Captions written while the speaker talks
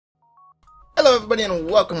Hello everybody and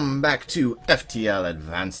welcome back to FTL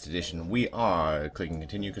Advanced Edition. We are clicking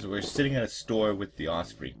continue because we're sitting at a store with the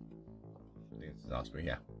Osprey. I think it's the Osprey,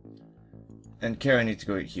 yeah. And Kara needs to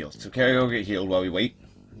go get healed. So Kara, go get healed while we wait.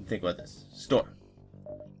 Think about this. Store.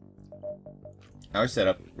 Our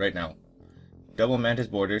setup right now. Double mantis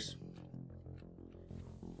borders.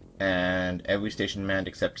 And every station manned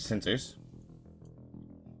except sensors.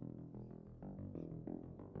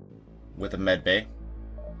 With a med bay.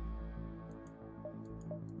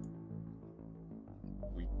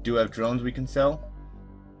 We do have drones we can sell.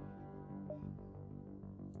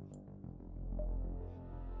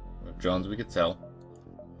 We have drones we could sell.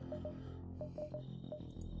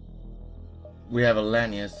 We have a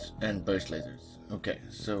Lanius and burst lasers. Okay,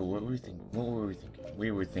 so what were we thinking? We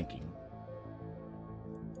were thinking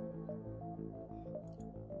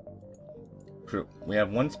crew. We have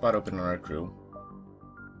one spot open on our crew.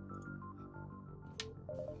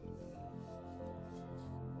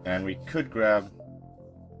 And we could grab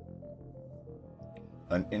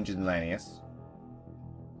an engine Lanius,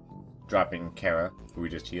 dropping Kara, who we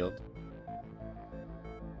just healed.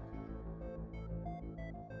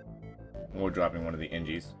 Or dropping one of the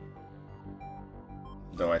Engies.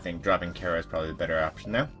 Though I think dropping Kara is probably the better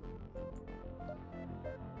option now.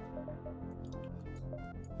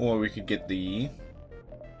 Or we could get the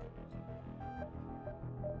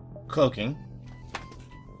cloaking.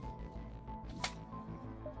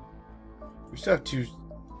 We still have two.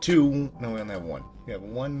 No, we only have one. We have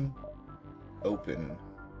one open.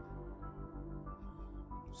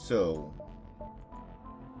 So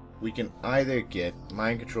we can either get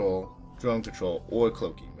mind control, drone control, or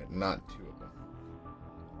cloaking, but not two of them.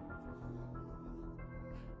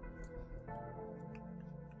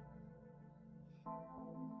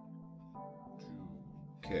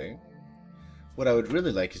 Okay. What I would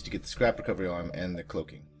really like is to get the scrap recovery arm and the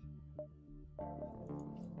cloaking.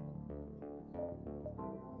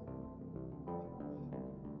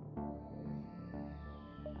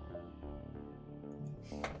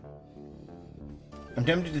 I'm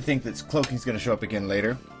tempted to think that cloaking's going to show up again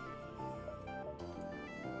later,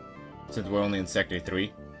 since we're only in Sector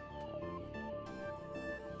 3.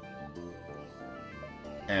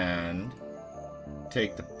 And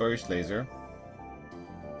take the burst laser.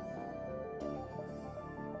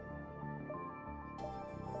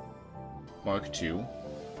 Mark II.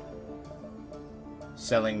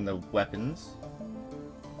 Selling the weapons.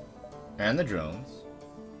 And the drones.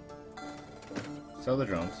 Sell the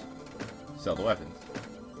drones. Sell the weapons.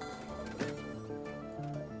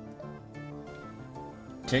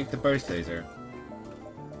 Take the burst laser.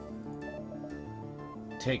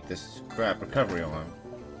 Take the scrap recovery arm.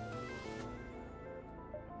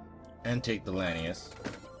 And take the Lanius.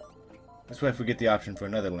 This way, if we get the option for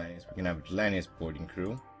another Lanius, we can have a Lanius boarding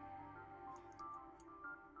crew.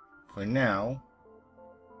 For now,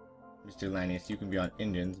 Mr. Lanius, you can be on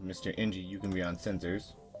engines. Mr. Engie, you can be on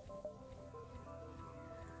sensors.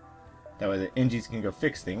 That way the Engies can go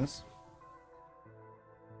fix things.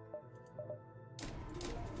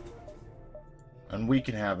 And we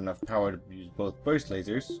can have enough power to use both burst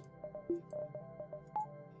lasers.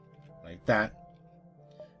 Like that.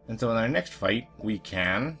 And so in our next fight, we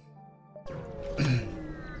can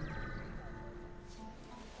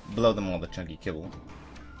blow them all the chunky kibble.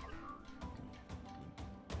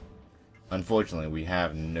 Unfortunately, we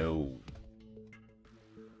have no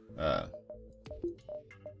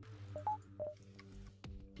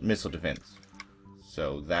missile defense,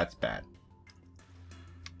 so that's bad.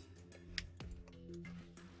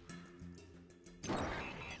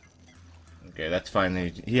 Okay, that's fine.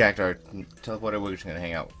 He hacked our teleporter. We're just gonna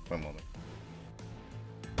hang out for a moment.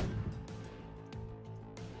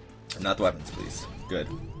 Not the weapons, please. Good.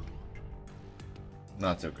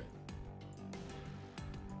 Not so good.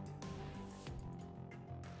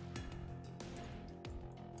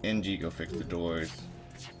 NG, go fix the doors.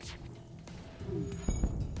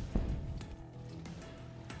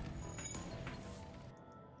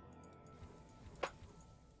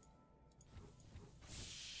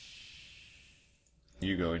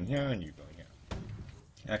 You go in here and you go in here.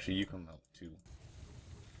 Actually, you come out too.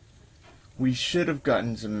 We should have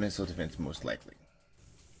gotten some missile defense, most likely.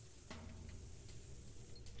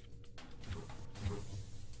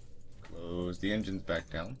 Close the engines back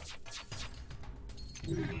down.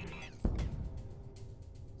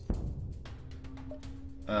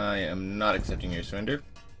 I am not accepting your surrender.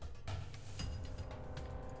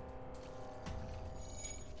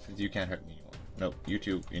 Since you can't hurt me anymore. Nope, you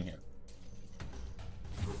two in here.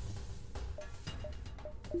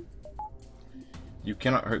 You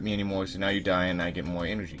cannot hurt me anymore, so now you die and I get more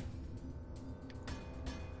energy.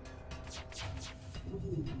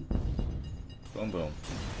 Boom, boom.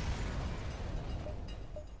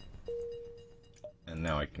 And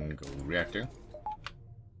now I can go reactor.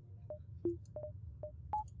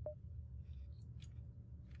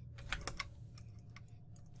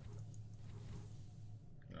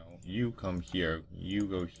 No, you come here. You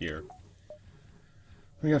go here.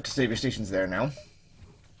 We have to save your stations there now.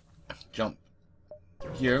 Jump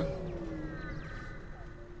here.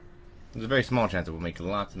 There's a very small chance it will make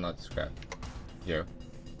lots and lots of scrap here.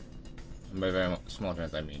 And by very small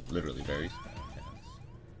chance, I mean literally very small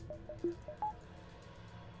chance.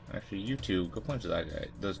 Actually, you two, go punch that guy,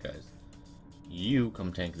 those guys. You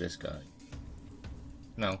come tank this guy.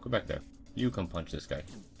 No, go back there. You come punch this guy.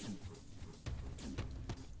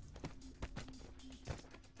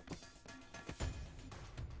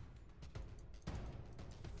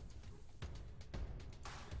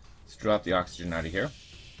 Let's drop the oxygen out of here.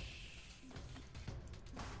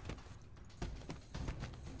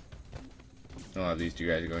 Oh, these two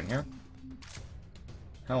guys are going here.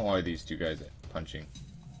 How are these two guys at punching?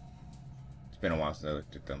 It's been a while since I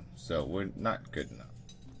looked at them, so we're not good enough.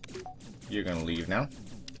 You're gonna leave now.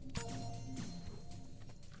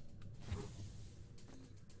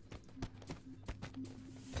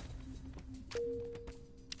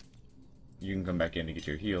 You can come back in to get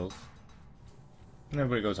your heals. And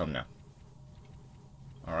everybody goes home now.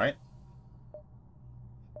 Alright.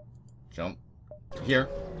 Jump to here.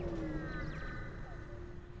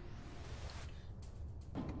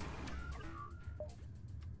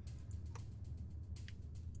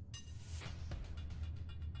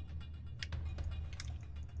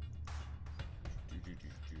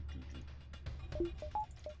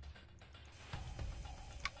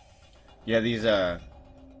 Yeah, these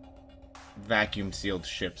vacuum sealed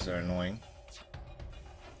ships are annoying.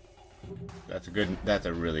 That's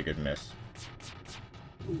a really good miss.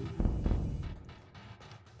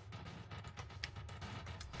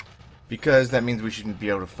 Because that means we shouldn't be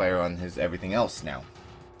able to fire on his everything else now.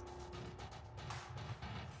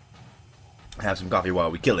 Have some coffee while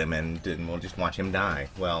we kill him and we'll just watch him die.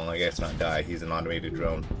 Well, I guess not die, he's an automated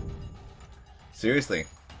drone. Seriously.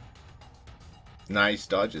 Nice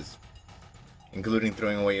dodges. Including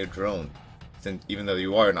throwing away your drone, since even though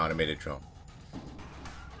you are an automated drone.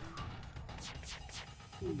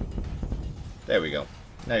 There we go.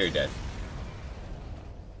 Now you're dead.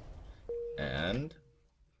 And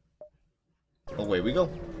away we go.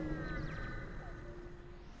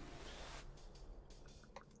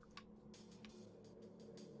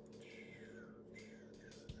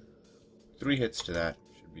 Three hits to that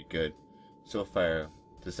should be good. So I'll fire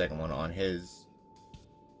the second one on his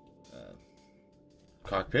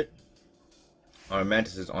cockpit. Our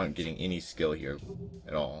mantises aren't getting any skill here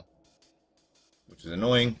at all, which is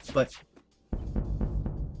annoying, but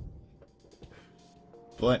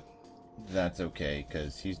that's okay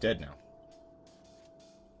because he's dead now.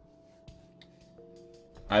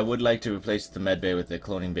 I would like to replace the med bay with the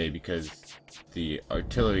cloning bay because the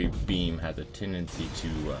artillery beam has a tendency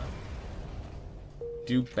to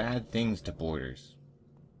do bad things to boarders.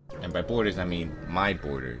 And by boarders, I mean my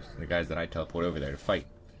boarders, the guys that I teleport over there to fight.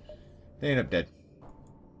 They end up dead.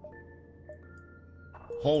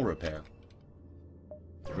 Hull repair.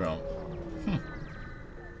 Drone.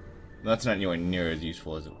 That's not anywhere near as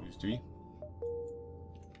useful as it used to be.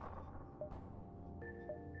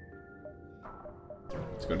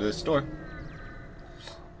 Let's go to the store.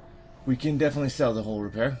 We can definitely sell the hull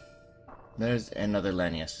repair. There's another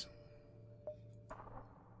Lanius.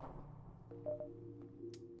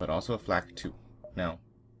 But also a flak 2. No.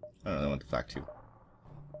 I don't really want the flak 2.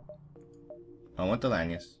 I want the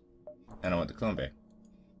Lanius. And I want the clone bay.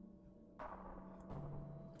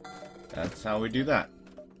 That's how we do that.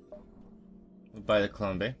 We buy the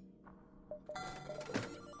clone bay.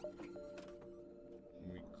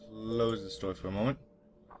 We close the store for a moment.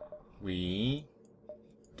 We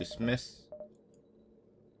dismiss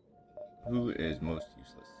who is most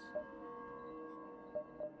useless.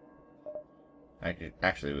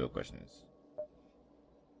 Actually, the real question is,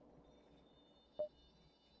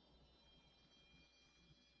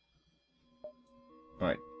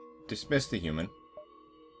 alright, dismiss the human,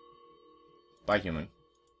 buy human,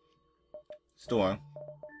 store,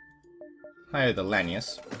 hire the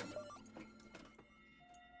Lanius,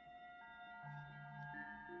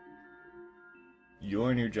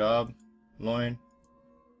 your new job, Lauren,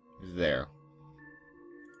 is there.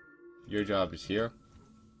 Your job is here.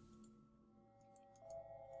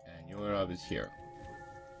 Your job is here.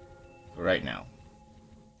 For right now.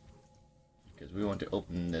 Because we want to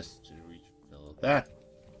open this to refill that.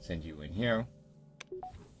 Send you in here.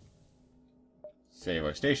 Save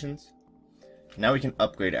our stations. Now we can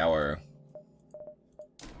upgrade our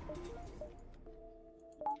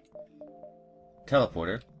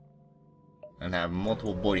teleporter and have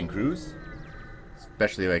multiple boarding crews,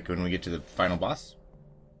 especially like when we get to the final boss.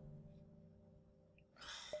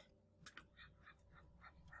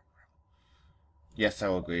 Yes, I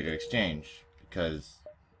will agree to exchange because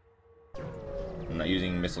I'm not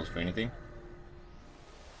using missiles for anything.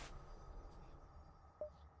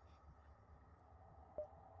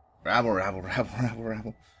 Rabble, rabble, rabble, rabble,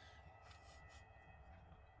 rabble.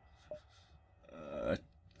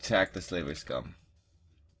 Attack the slavery scum.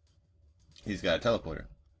 He's got a teleporter.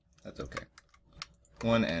 That's okay.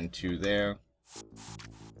 1 and 2 there.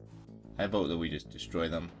 I vote that we just destroy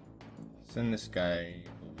them. Send this guy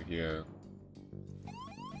over here.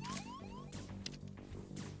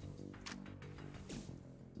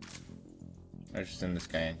 I should send this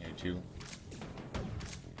guy in here too.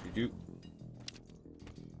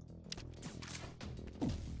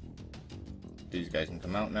 These guys can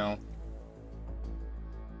come out now.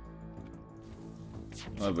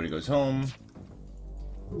 Everybody goes home.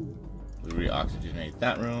 We re-oxygenate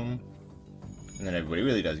that room. And then everybody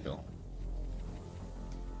really does go.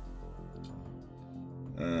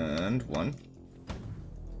 And 1.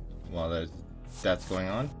 While that's going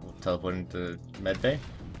on, we'll teleport into medbay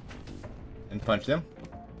and punch them.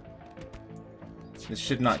 This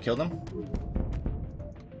should not kill them.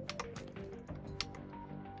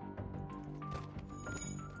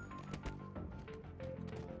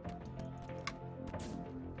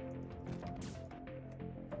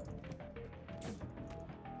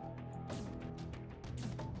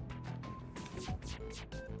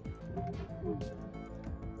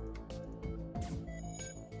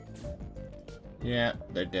 Yeah,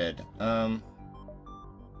 they're dead.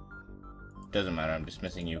 Doesn't matter, I'm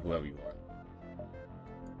dismissing you, whoever you are.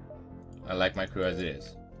 I like my crew as it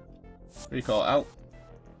is. Recall out.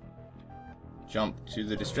 Jump to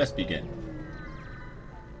the distress beacon.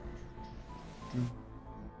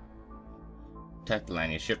 Attack the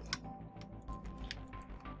Lania ship.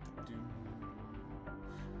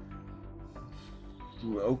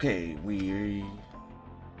 Okay, why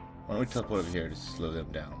don't we teleport over here to slow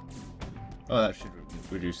them down? Oh, that should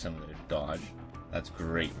reduce some of their dodge. That's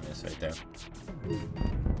great miss right there.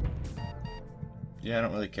 Yeah, I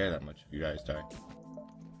don't really care that much if you guys die.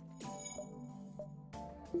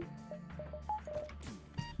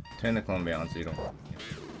 Turn the clone balance so you don't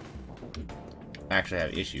actually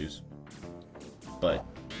have issues. But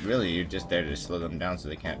really, you're just there to slow them down so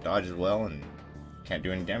they can't dodge as well and can't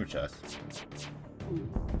do any damage to us.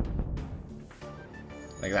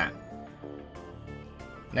 Like that.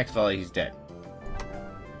 Next volley, he's dead.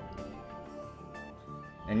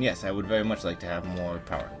 And yes, I would very much like to have more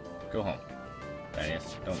power. Go home.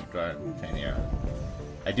 Yes, don't train the arrow.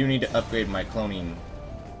 I do need to upgrade my cloning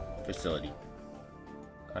facility.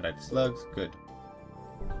 Contact the slugs, good.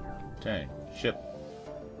 Turn, ship.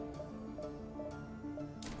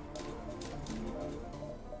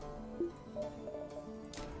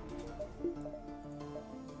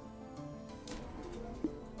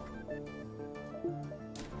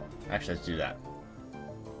 Actually, let's do that.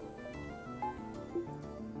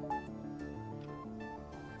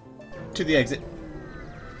 To the exit.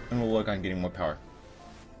 And we'll work on getting more power.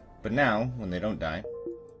 But now, when they don't die,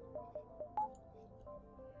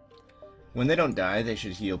 they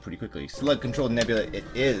should heal pretty quickly. Slug controlled nebula it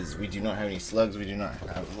is. We do not have any slugs, we do not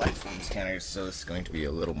have life form scanners, so this is going to be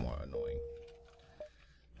a little more annoying.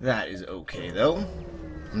 That is okay though.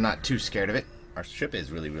 I'm not too scared of it. Our ship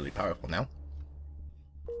is really, really powerful now.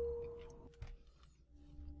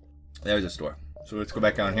 There's a store. So let's go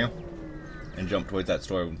back down here and jump towards that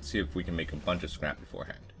store and see if we can make a bunch of scrap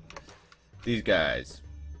beforehand. These guys.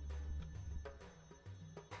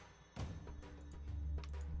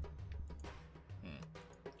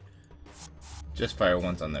 Just fire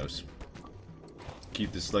once on those.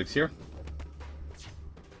 Keep the slugs here.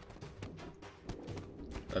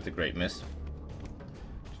 That's a great miss.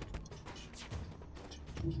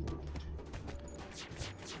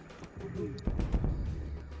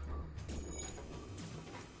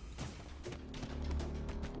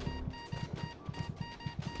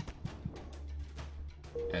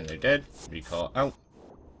 And they're dead. Recall out.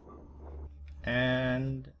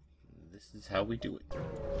 And this is how we do it.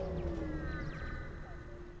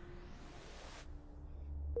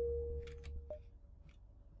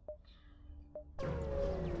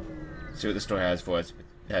 See what the store has for us, if it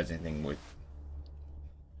has anything worth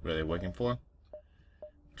really working for.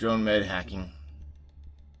 Drone med hacking.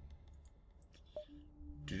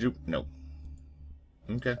 Nope.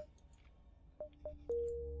 Okay.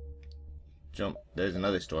 Jump. There's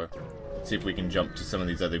another store. Let's see if we can jump to some of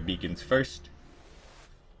these other beacons first.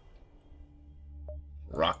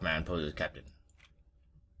 Rockman poses captain.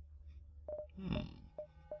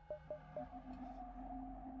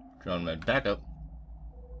 Drone med backup.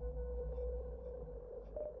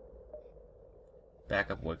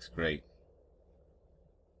 Backup works great.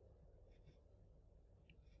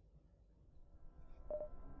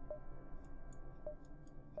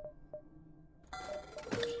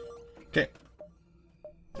 Okay.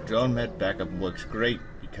 Drone med backup works great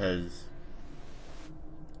because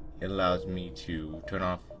it allows me to turn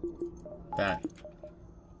off that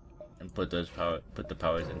and put the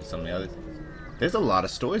powers into some of the other things. There's a lot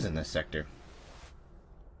of stores in this sector.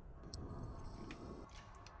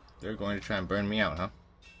 They're going to try and burn me out, huh?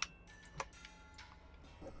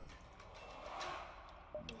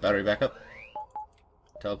 Battery backup.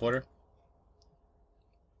 Teleporter.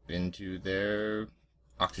 Into their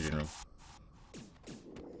oxygen room.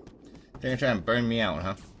 They're gonna try and burn me out,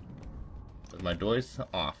 huh? With my doors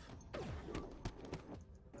off.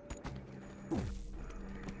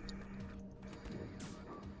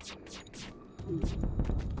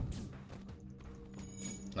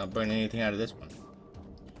 Not burning anything out of this one.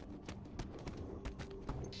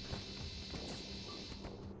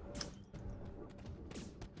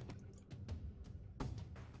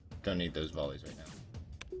 Don't need those volleys right now.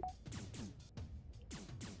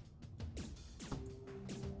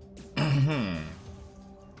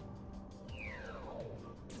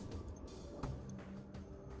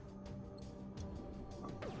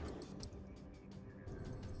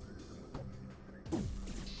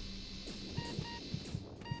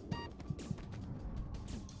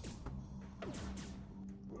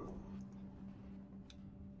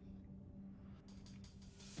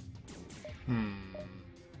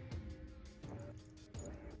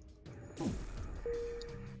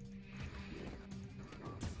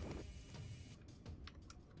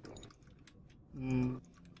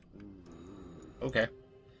 Okay.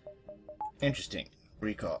 Interesting.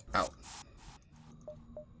 Recall out.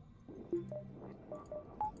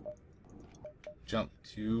 Jump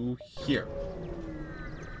to here.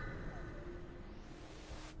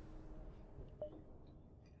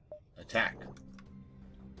 Attack.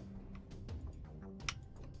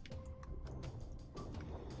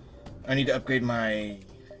 I need to upgrade my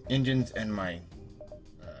engines and my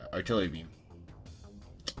artillery beam.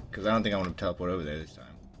 Because I don't think I want to teleport over there this time.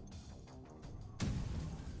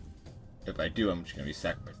 If I do, I'm just going to be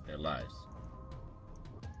sacrificing their lives.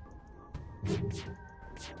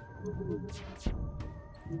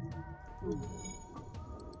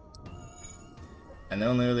 And they're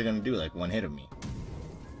only really going to do like one hit of me.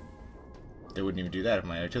 They wouldn't even do that if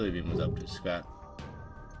my artillery beam was up to scrap.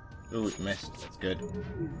 Ooh, it missed. That's good.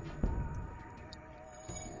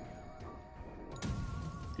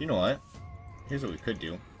 You know what? Here's what we could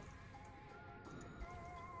do.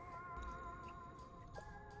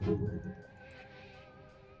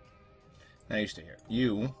 Now you stay here.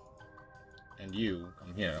 You and you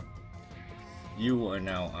come here. You are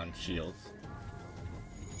now on shields.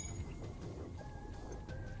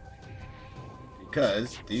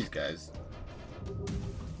 Because these guys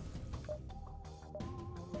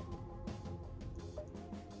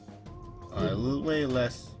are a little way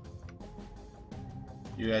less.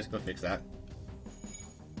 You guys go fix that.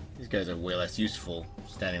 These guys are way less useful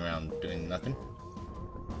standing around doing nothing.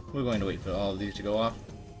 We're going to wait for all of these to go off.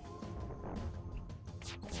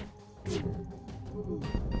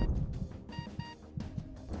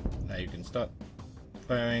 Now you can stop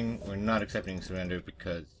firing. We're not accepting surrender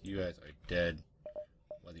because you guys are dead,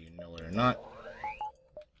 whether you know it or not.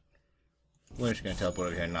 We're just going to teleport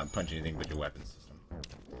over here and not punch anything but your weapon system.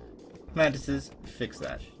 Mantises, fix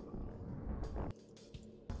that.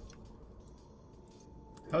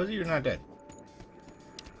 How is it you're not dead?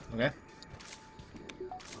 Okay.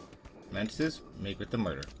 Mantises, make with the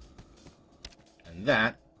murder. And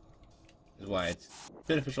that is why it's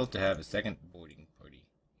beneficial to have a second boarding party.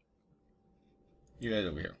 You guys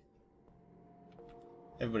over here.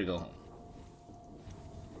 Everybody go home.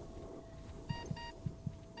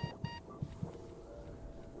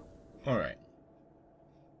 Alright.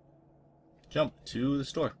 Jump to the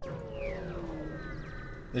store.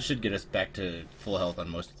 This should get us back to full health on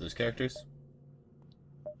most of those characters.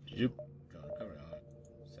 Zoop. Drone recovery on.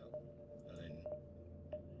 Sell. And then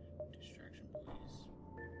distraction, please.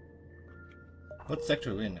 What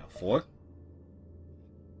sector are we in now? 4? 6.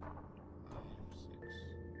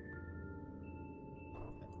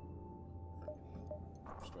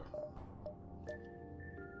 Store.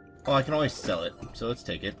 Oh, I can always sell it, so let's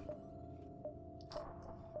take it.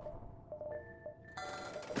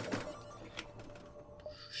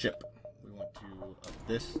 Ship. to up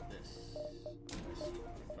this.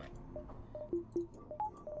 Fine.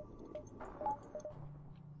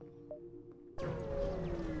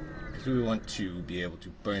 Because we want to be able to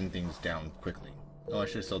burn things down quickly. Oh, I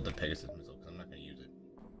should have sold the Pegasus missile because I'm not going to use it.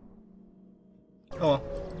 Oh well.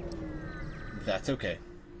 That's okay.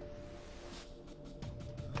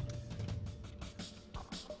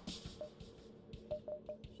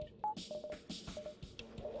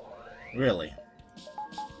 Really?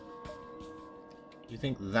 You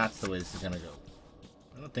think that's the way this is gonna go?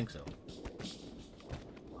 I don't think so.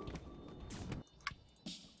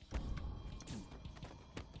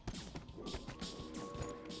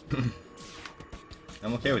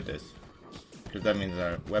 I'm okay with this. Because that means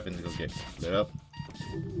our weapons will get lit up.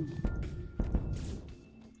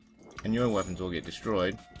 And your weapons will get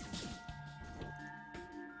destroyed.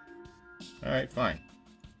 Alright, fine.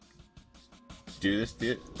 Let's do this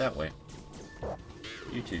that way.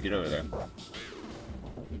 You two, get over there.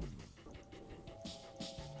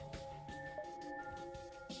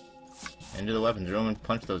 Into the weapons room and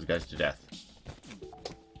punch those guys to death.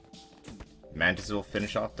 Mantis will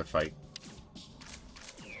finish off the fight.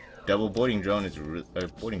 Double boarding drone is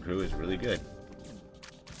boarding crew is really good.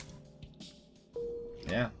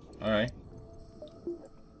 Yeah, alright.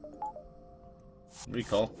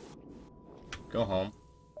 Recall. Go home.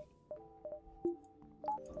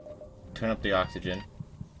 Turn up the oxygen.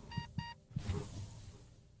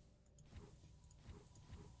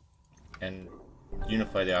 And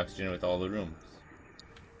unify the oxygen with all the rooms.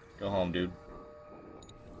 Go home, dude.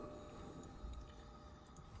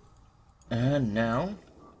 And now,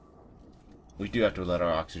 we do have to let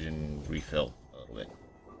our oxygen refill a little bit.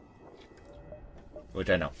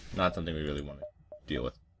 Which I know, not something we really want to deal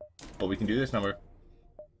with. But we can do this number.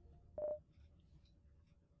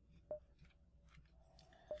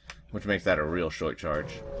 Which makes that a real short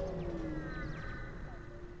charge.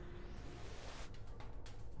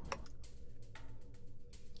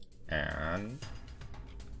 And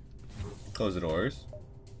close the doors.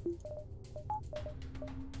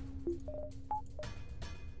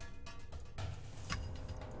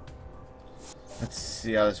 Let's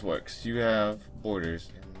see how this works. You have borders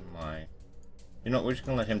in my... You know what, we're just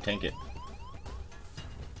gonna let him tank it.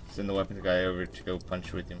 Send the weapons guy over to go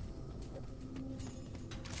punch with him.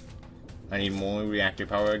 I need more reactor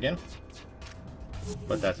power again.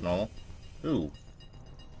 But that's normal. Ooh.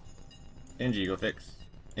 NG, go fix.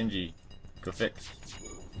 NG, go fix.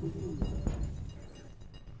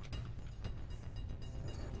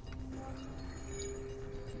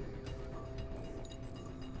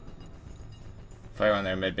 Fire on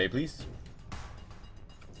their med bay, please.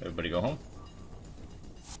 Everybody go home.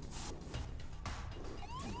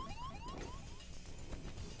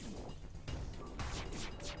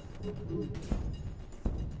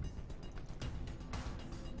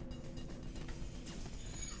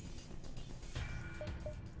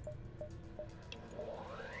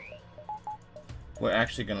 We're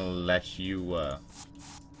actually gonna let you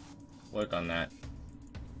work on that.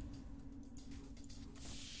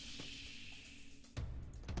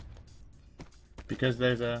 Because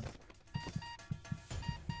there's a...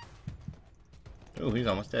 Oh, he's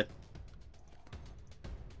almost dead.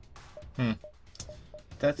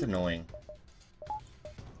 That's annoying.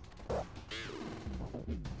 Oh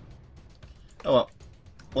well.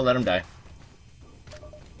 We'll let him die.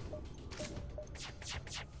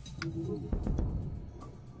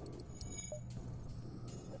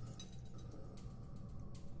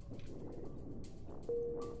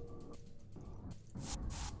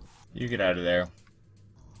 You get out of there.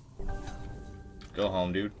 Go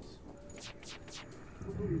home, dude.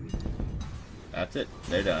 That's it.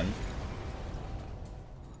 They're done.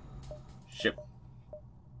 Ship.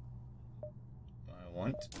 I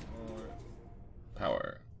want more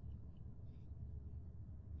power.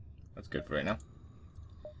 That's good for right now.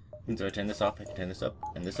 And so I turn this off, I can turn this up,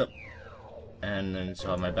 and this up. And then so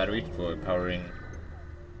I have my battery for powering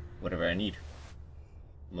whatever I need.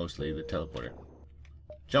 Mostly the teleporter.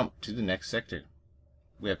 Jump to the next sector.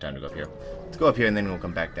 We have time to go up here. Let's go up here and then we'll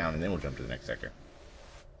come back down and then we'll jump to the next sector.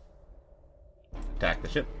 Attack the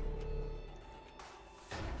ship.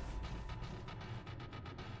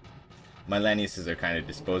 My Laniuses are kind of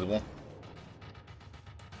disposable.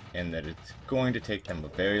 In that it's going to take them a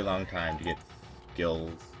very long time to get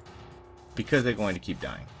skills. Because they're going to keep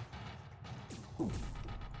dying.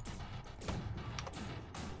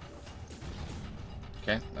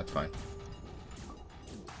 Okay, that's fine.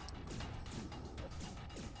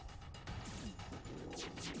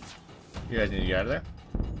 You guys need to get out of there.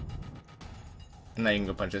 And now you can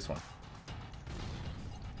go punch this one.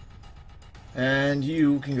 And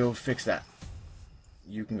you can go fix that.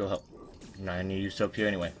 you can go help. I'm not gonna use soap here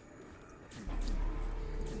anyway.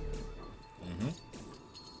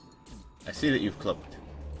 I see that you've cloaked.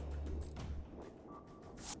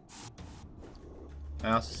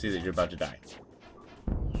 I also see that you're about to die.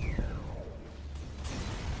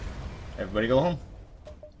 Everybody go home.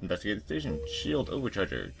 Investigate the station. Shield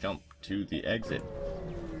overcharger. Jump to the exit.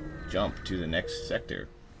 Jump to the next sector.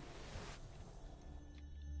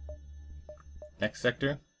 Next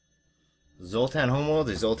sector. Zoltan homeworld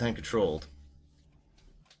is Zoltan controlled.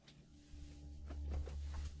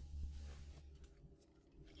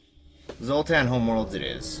 Zoltan homeworlds it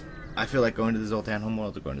is. I feel like going to the Zoltan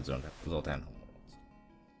homeworlds or going to Zoltan homeworlds.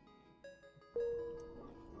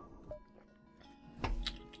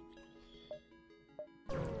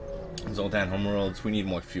 Zoltan homeworlds, we need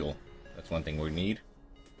more fuel. That's one thing we need.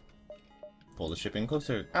 Pull the ship in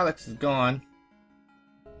closer. Alex is gone.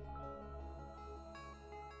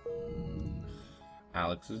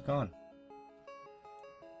 Alex is gone.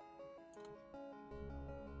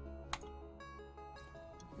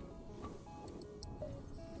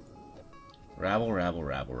 Rabble, rabble,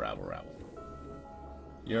 rabble, rabble, rabble.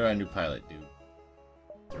 You're a new pilot, dude.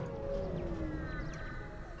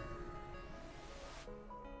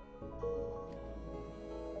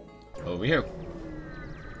 Over here.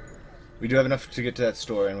 We do have enough to get to that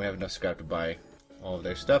store, and we have enough scrap to buy all of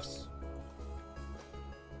their stuffs.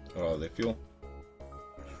 Or all of their fuel.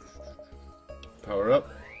 Power up.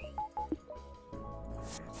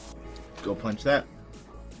 Go punch that.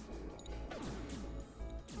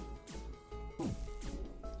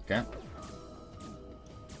 Okay.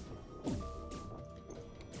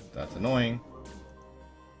 That's annoying.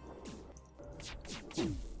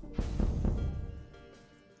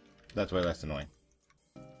 That's way less annoying.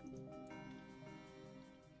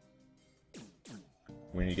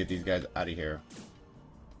 We need to get these guys out of here.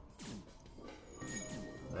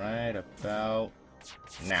 Right about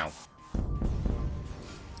now.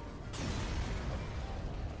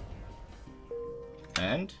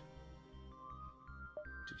 And to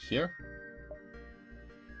here.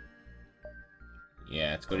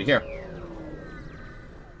 Yeah, let's go to here.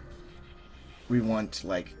 We want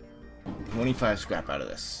like 25 scrap out of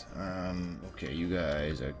this. Okay, you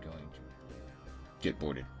guys are going to get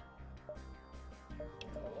boarded.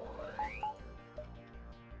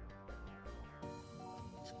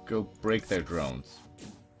 Let's go break their drones.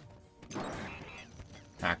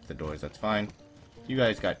 Hack the doors, that's fine. You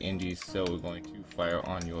guys got Indies, so we're going to fire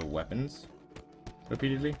on your weapons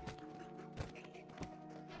repeatedly.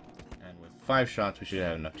 And with 5 shots, we should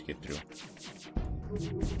have enough to get through.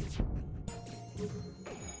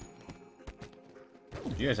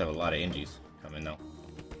 You guys have a lot of Indies coming though.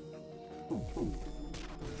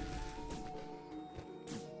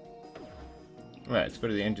 Alright, let's go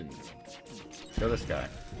to the engine. Kill this guy.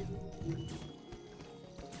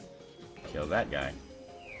 Kill that guy.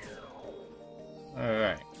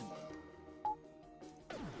 Alright.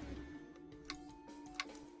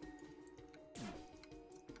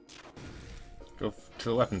 Go to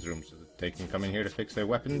the weapons room so that they can come in here to fix their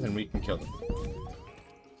weapons and we can kill them.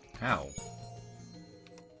 How?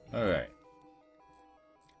 Alright.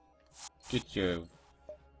 Get your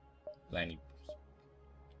landing.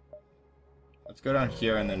 Let's go down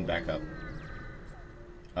here and then back up.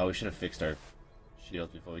 Oh, we should have fixed our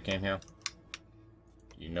shields before we came here.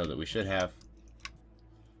 You know that we should have.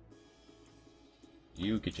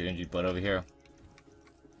 You get your injured butt over here.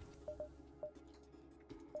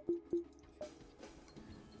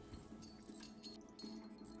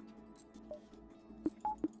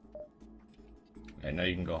 And now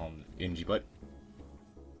you can go home, Ingy butt.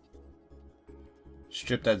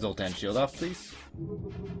 Strip that Zoltan shield off, please.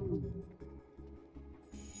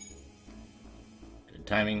 Good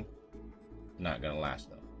timing. Not gonna last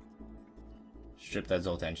though. Strip that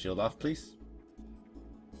Zoltan shield off, please.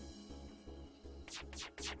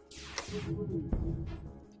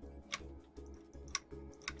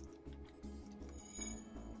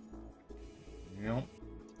 Nope.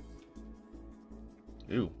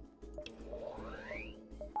 Ooh.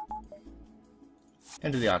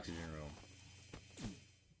 Into the oxygen room.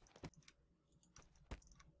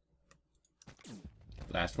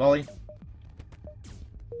 Last volley.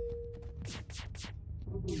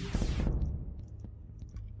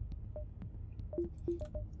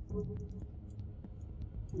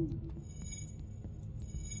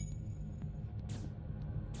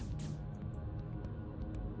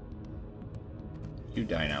 You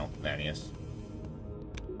die now, Lanius.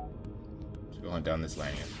 Let's go hunt down this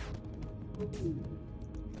Lanius.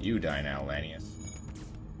 You die now, Lanius.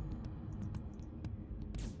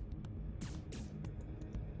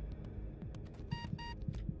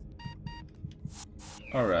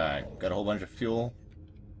 Alright, got a whole bunch of fuel.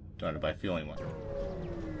 Don't have to buy fuel anymore.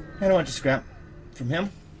 And a bunch of scrap from him.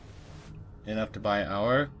 Enough to buy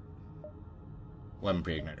our weapon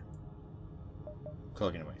pre-igniter.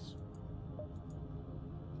 Cloaking device.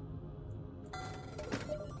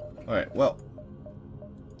 Alright, well.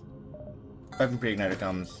 Weapon pre-igniter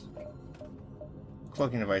comes.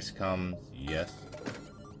 Cloaking device comes. Yes.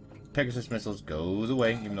 Pegasus missiles goes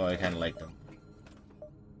away, even though I kind of like them.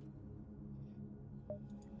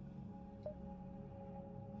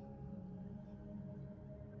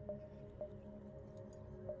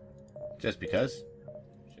 Just because.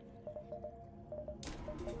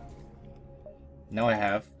 Now I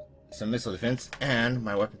have some missile defense, and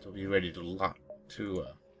my weapons will be ready to lock to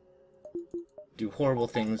do horrible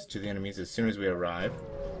things to the enemies as soon as we arrive.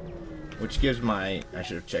 Which gives my... I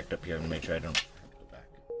should have checked up here and make sure I don't go back.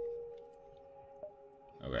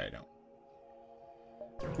 Okay, I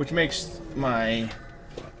don't. Which makes my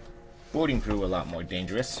boarding crew a lot more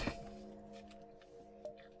dangerous.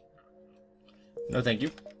 No thank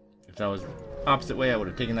you. If that was the opposite way, I would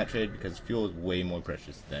have taken that trade because fuel is way more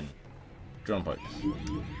precious than drone parts.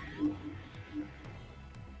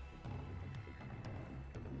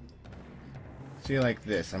 See, like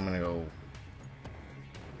this, I'm gonna go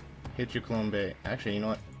hit your clone bay. Actually, you know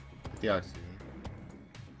what? Hit the oxygen.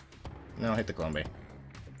 No, hit the clone bay.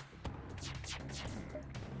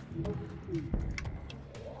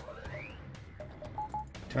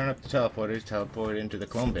 Turn up the teleporters, teleport into the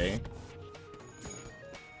clone bay.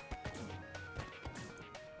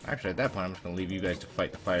 Actually, at that point, I'm just going to leave you guys to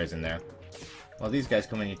fight the fires in there. While these guys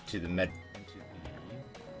come into the into the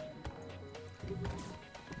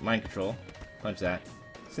mind control. Punch that.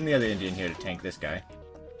 Send the other Indian here to tank this guy.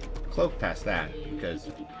 Cloak past that, because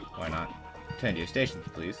why not? Tend to your stations,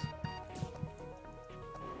 please.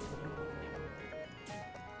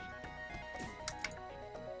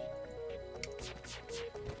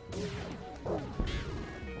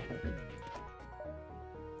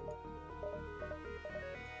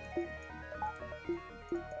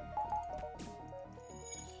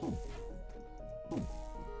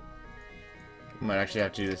 Might actually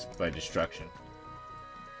have to do this by destruction,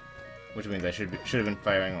 which means I should have been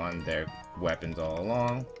firing on their weapons all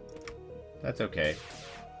along. That's okay.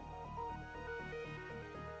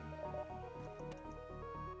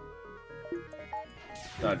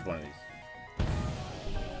 Dodge one of these.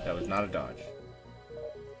 That was not a dodge.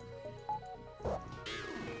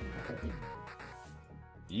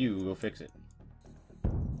 You go fix it.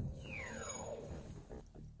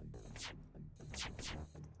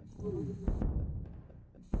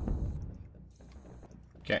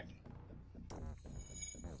 Okay.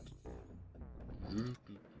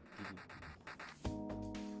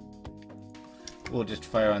 We'll just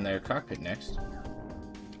fire on their cockpit next.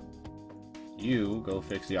 You go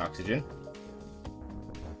fix the oxygen.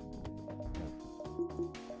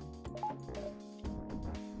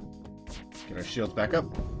 Get our shields back up.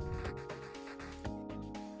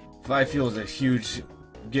 5 fuel is a huge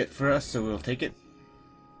get for us, so we'll take it.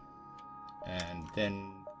 And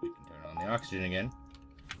then we can turn on the oxygen again.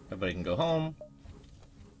 Everybody can go home.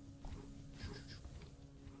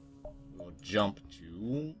 We'll jump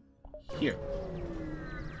to here.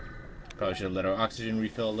 Probably should have let our oxygen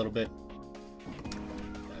refill a little bit.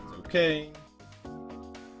 That's okay.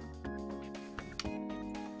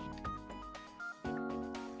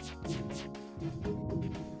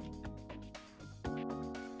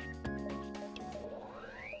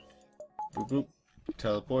 Boop boop.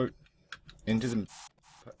 Teleport into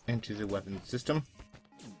the weapon system.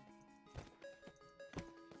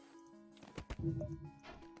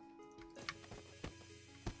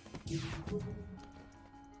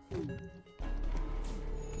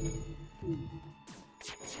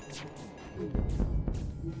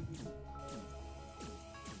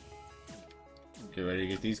 Get ready to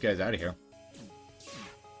get these guys out of here.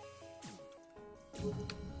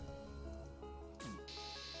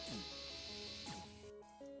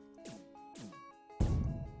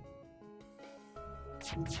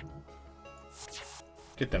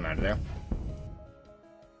 Get them out of there.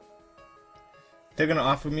 They're gonna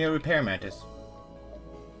offer me a repair mantis.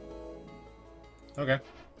 Okay.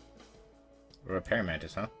 A repair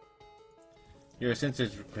mantis, huh? You're a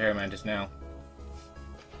sensitive repair mantis now.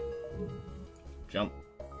 Jump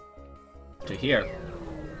to here.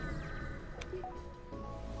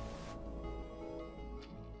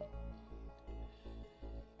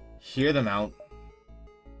 Hear them out.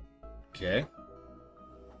 Okay.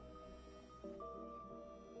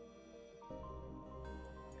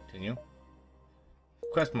 Continue.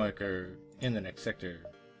 Quest marker in the next sector.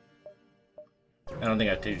 I don't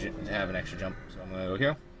think I have an extra jump, so I'm gonna go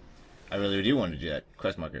here. I really do want to do that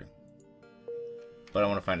quest marker. But I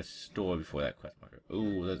want to find a store before that quest marker.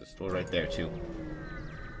 Ooh, there's a store right there too.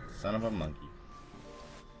 Son of a monkey.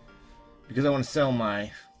 Because I want to sell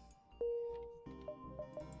my...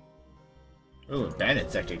 Ooh, a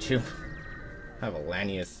bandit sector too. I have a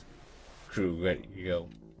Lanius crew ready to go.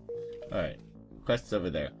 Alright, quest's over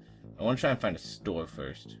there. I want to try and find a store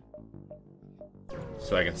first.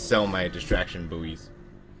 So I can sell my distraction buoys.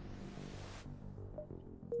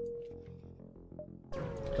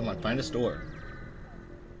 Come on, find a store.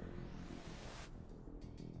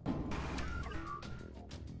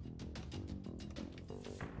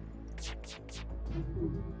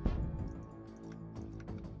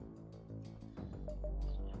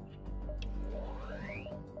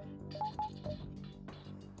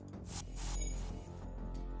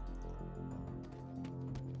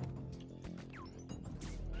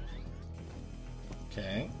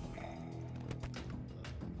 Okay.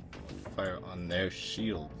 Fire on their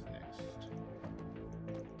shields next.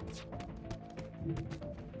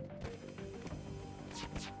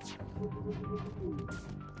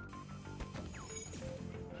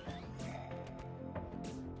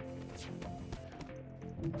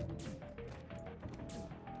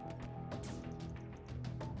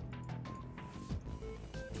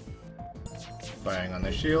 Firing on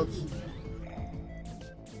their shields.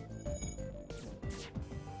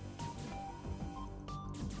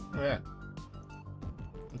 Oh yeah.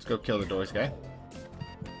 Let's go kill the doors guy.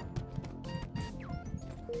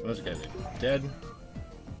 Those guys are dead.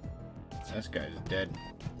 This guy's dead.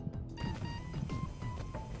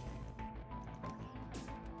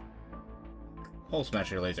 Hole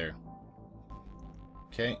smasher laser.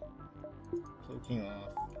 Okay. Cloaking off.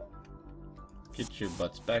 Get your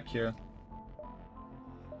butts back here.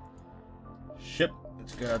 Ship.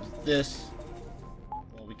 Let's grab this.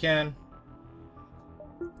 Well, we can.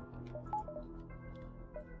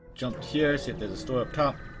 Jump here, see if there's a store up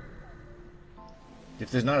top.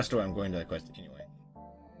 If there's not a store, I'm going to that quest anyway.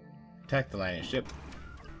 Attack the Lanius ship.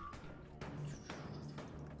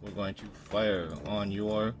 We're going to fire on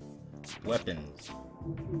your weapons.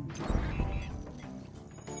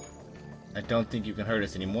 I don't think you can hurt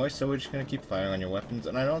us anymore, so we're just going to keep firing on your weapons.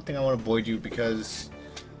 And I don't think I want to void you because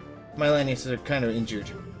my Lanius are kind of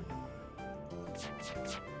injured.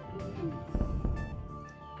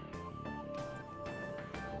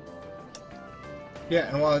 Yeah,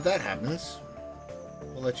 and while that happens,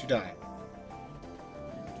 we'll let you die.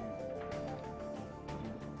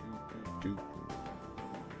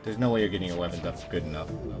 There's no way you're getting your weapons up good enough,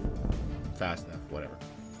 fast enough, whatever.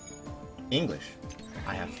 English.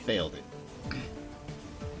 I have failed it.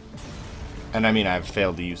 And I mean, I've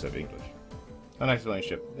failed the use of English. An excellent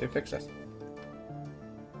ship. They fixed us.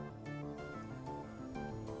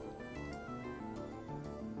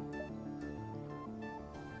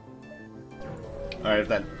 Alright, if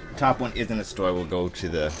that top one isn't a store, we'll go to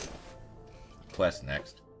the quest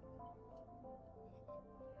next.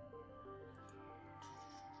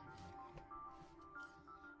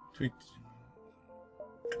 Sweet.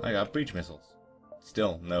 I got breach missiles.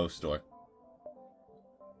 Still no store.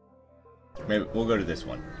 Maybe we'll go to this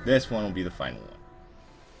one. This one will be the final one.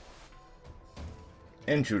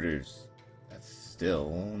 Intruders. That's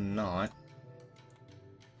still not.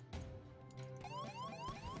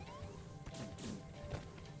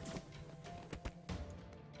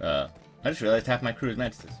 I just realized half my crew is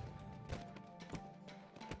mantises.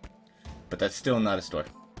 But that's still not a store.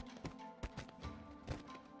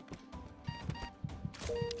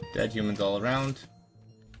 Dead humans all around.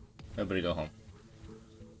 Everybody go home.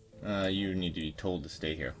 You need to be told to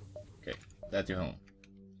stay here. Okay, that's your home.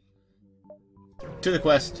 To the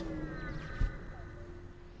quest.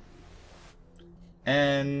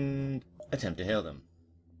 And attempt to hail them.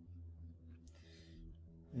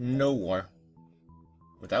 No war.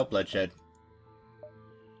 Without bloodshed.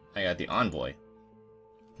 I got the envoy.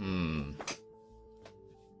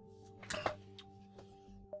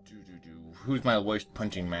 Who's my worst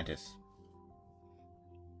punching mantis?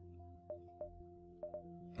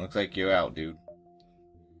 Looks like you're out, dude.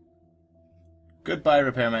 Goodbye,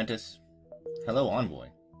 repair mantis. Hello, envoy.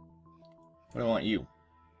 What do I want you?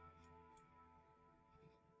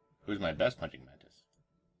 Who's my best punching mantis?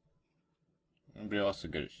 Nobody else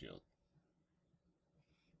is good at shield.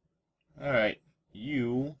 Alright,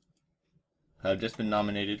 you have just been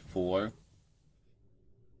nominated for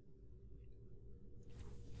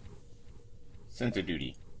sensor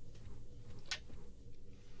duty.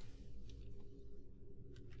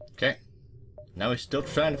 Okay. Now we're still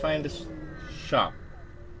trying to find this shop.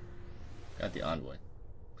 Got the envoy.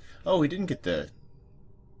 Oh, we didn't get the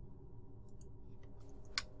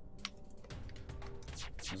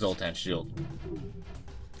Zoltan's shield.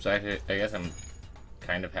 So I guess I'm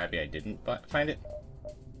kind of happy I didn't find it.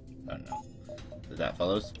 I don't know. So that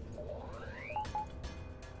follows.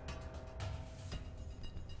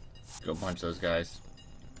 Go punch those guys.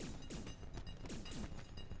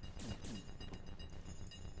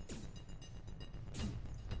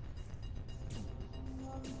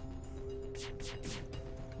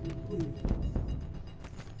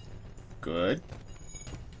 Good.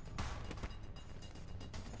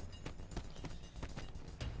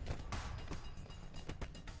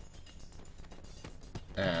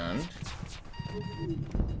 And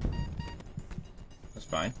that's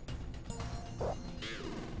fine.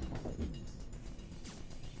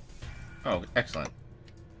 Oh, excellent.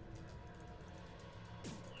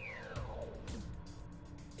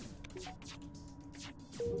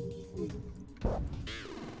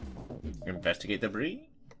 Investigate debris,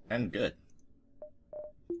 and good.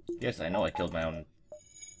 Yes, I know I killed my own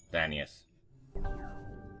Thanius.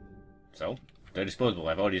 So, they're disposable.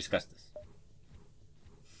 I've already discussed this.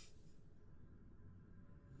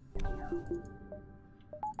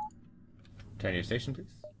 Turn your station,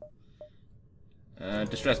 please.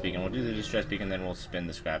 Distress beacon. We'll do the distress beacon, then we'll spin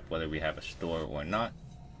the scrap whether we have a store or not.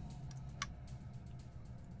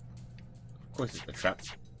 Of course it's a trap.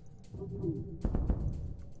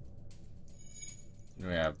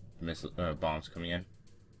 We have missile bombs coming in.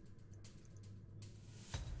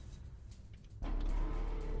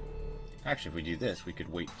 Actually, if we do this, we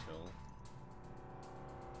could wait till...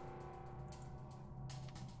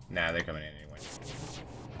 Nah, they're coming in anyway.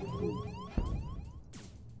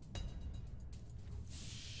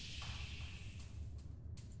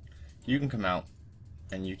 You can come out,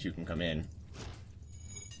 and you two can come in.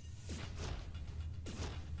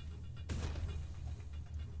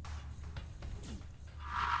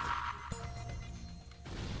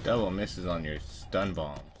 Double misses on your stun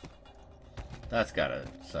bombs. That's gotta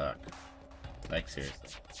suck. Like,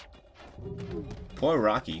 seriously. Poor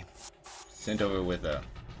Rocky. Sent over with a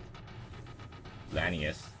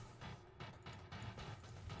Lanius.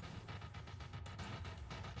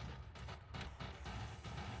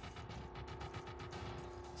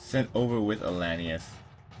 Sent over with a Lanius.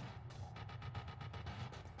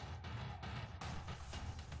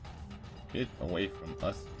 Get away from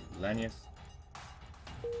us, Lanius.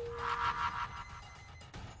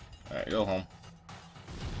 Alright, go home.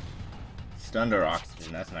 Stunned our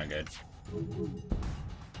oxygen, that's not good.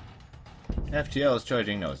 FTL is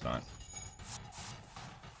charging, no it's not.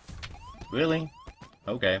 Really?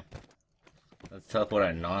 Okay. Let's teleport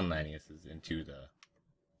our non-Laniuses into the...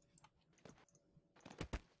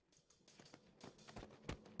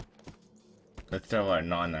 Let's teleport our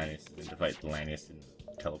non-Laniuses into fight the Lanius and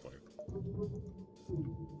teleport.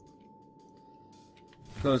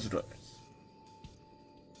 Close the doors.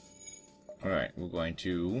 Alright, we're going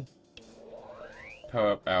to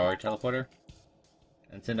power up our teleporter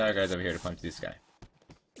and send our guys over here to punch this guy.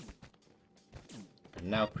 And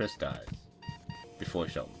now Chris dies before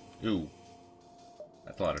Sheldon. Ooh.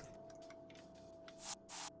 That's a lot of...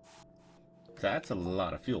 That's a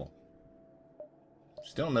lot of fuel.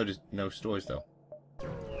 Still no stores though.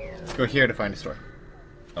 Let's go here to find a store.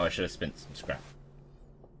 Oh, I should have spent some scrap.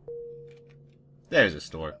 There's a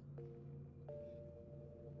store.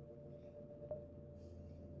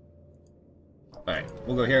 Alright,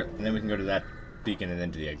 we'll go here, and then we can go to that beacon and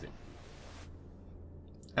then to the exit.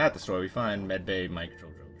 At the store, we find medbay, mic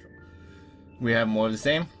control. We have more of the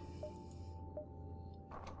same.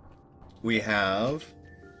 We have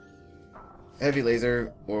heavy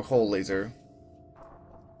laser or hull laser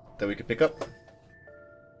that we could pick up.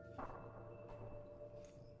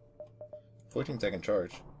 14-second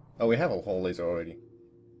charge. Oh, we have a hull laser already.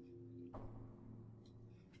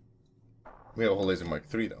 We have a hull laser Mark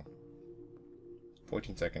 3 though.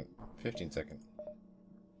 14-second, 15-second,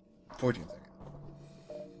 14-second.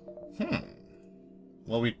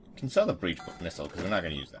 Well, we can sell the breach missile because we're not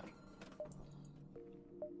going to use that.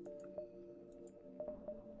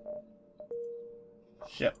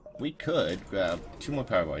 Ship. We could grab 2 more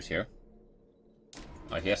power bars here.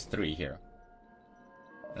 I guess 3 here.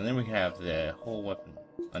 And then we can have the whole weapon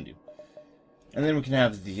undo. And then we can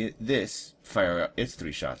have this fire out its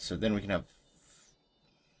 3 shots. So then we can have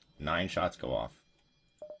 9 shots go off.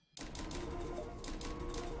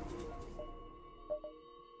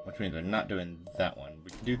 Which means we're not doing that one. We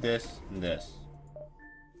can do this and this.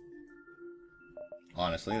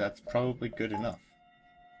 Honestly, that's probably good enough.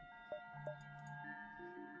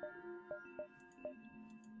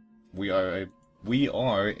 We are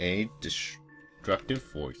a destructive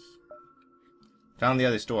force. Found the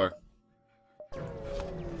other store.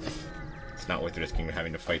 It's not worth risking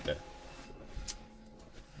having to fight the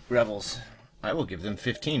rebels. I will give them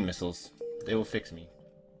 15 missiles. They will fix me.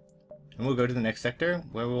 And we'll go to the next sector,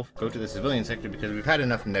 where we'll go to the civilian sector, because we've had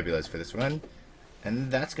enough nebulas for this run. And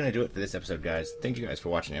that's going to do it for this episode, guys. Thank you guys for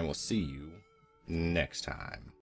watching, and we'll see you next time.